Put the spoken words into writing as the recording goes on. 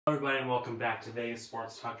Hello everybody and welcome back to Vegas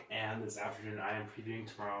Sports Talk, and this afternoon I am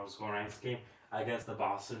previewing tomorrow's Golden Knights game against the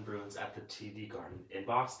Boston Bruins at the TD Garden in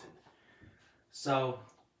Boston. So,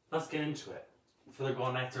 let's get into it. For the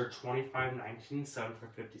Golden Knights, they're 25-19, 7 for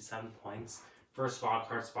 57 points. First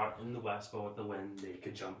wildcard spot in the West, but with the win, they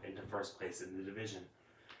could jump into first place in the division.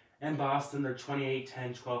 And Boston, they're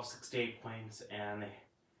 28-10, 12, 68 points, and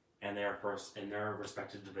they are first in their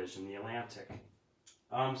respective division, the Atlantic.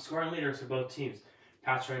 Scoring leaders for both teams.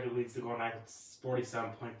 Patrick leads the Golden Knights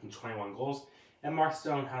 47 points and 21 goals, and Mark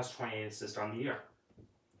Stone has 28 assists on the year.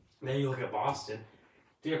 Then you look at Boston.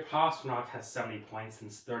 Dear Pastrnak has 70 points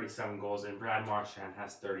and 37 goals, and Brad Marchand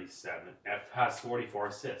has 44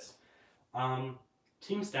 assists.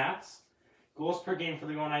 Team stats: goals per game for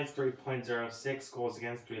the Golden Knights 3.06, goals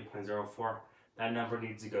against 3.04. That number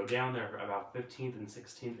needs to go down. They're about 15th and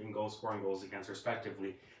 16th in goal scoring, goals against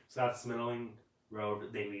respectively. So that's middling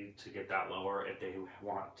road. They need to get that lower if they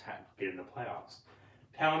want to get in the playoffs.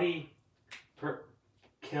 Penalty per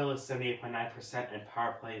kill is 78.9% and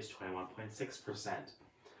power play is 21.6%.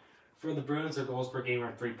 For the Bruins, their goals per game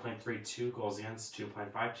are 3.32, goals against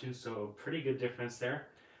 2.52, so a pretty good difference there.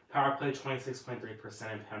 Power play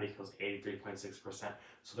 26.3% and penalty kills 83.6%,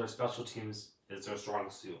 so their special teams is their strong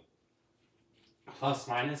suit. Plus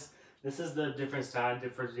minus, this is the different stat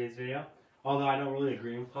for today's video. Although I don't really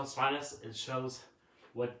agree with plus minus, it shows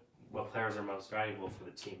what players are most valuable for the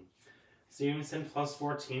team. Stevenson plus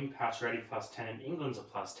 14, Pacioretty plus 10, and England's a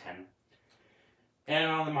plus 10. And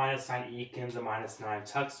on the minus sign, Eakin's a minus 9,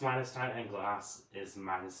 Tuck's minus 9, and Glass is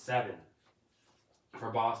minus 7. For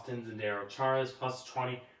Boston, Zendero Chara is plus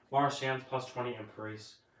 20, Marchand's plus 20, and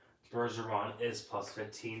Paris Bergeron is plus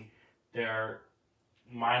 15. Their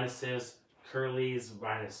minuses, Curley's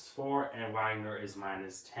minus 4, and Wagner is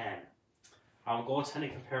minus 10.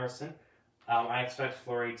 Goaltending comparison, I expect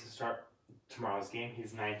Fleury to start tomorrow's game.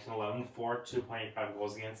 He's 19-11, 4, 2.85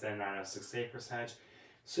 goals against, and a 906 save percentage.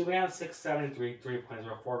 Subban 6-7,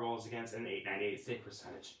 3.04 goals against, and 898 save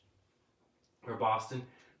percentage. For Boston,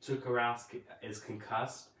 Tuukka Rask is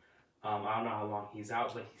concussed. I don't know how long he's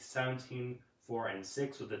out, but he's 17, 4, and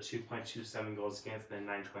 6 with a 2.27 goals against, and a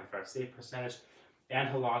 925 save percentage. And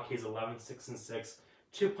Halak, he's 11, 6, and 6,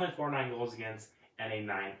 2.49 goals against, and a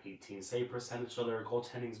 918 save percentage, so their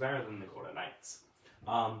goaltending is better than the Golden Knights.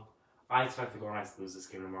 I expect the Golden Knights to lose this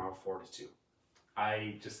game tomorrow 4-2.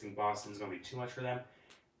 I just think Boston's going to be too much for them,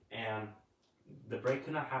 and the break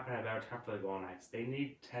could not happen at a better time for the Golden Knights. They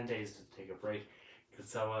need 10 days to take a break,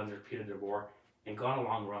 settle under Peter DeBoer, and go on a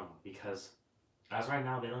long run, because as right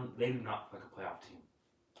now, they do not look like a playoff team.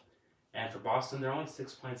 And for Boston, they're only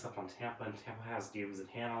 6 points up on Tampa, and Tampa has games in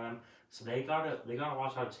hand on them, so they gotta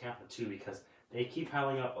watch out of Tampa too, because they keep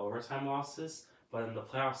piling up overtime losses, but in the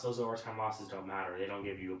playoffs, those overtime losses don't matter. They don't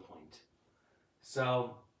give you a point.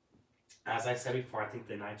 So, as I said before, I think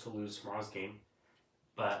the Knights will lose tomorrow's game,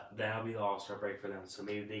 but that'll be the All-Star break for them, so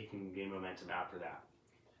maybe they can gain momentum after that.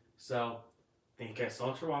 So, thank you guys so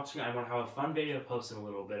much for watching. I'm going to have a fun video to post in a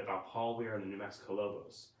little bit about Paul Weir and the New Mexico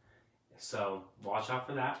Lobos. So, watch out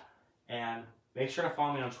for that, and make sure to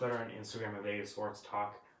follow me on Twitter and Instagram at Vegas Sports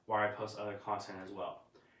Talk, where I post other content as well.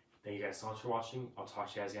 Thank you guys so much for watching. I'll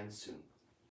talk to you guys again soon.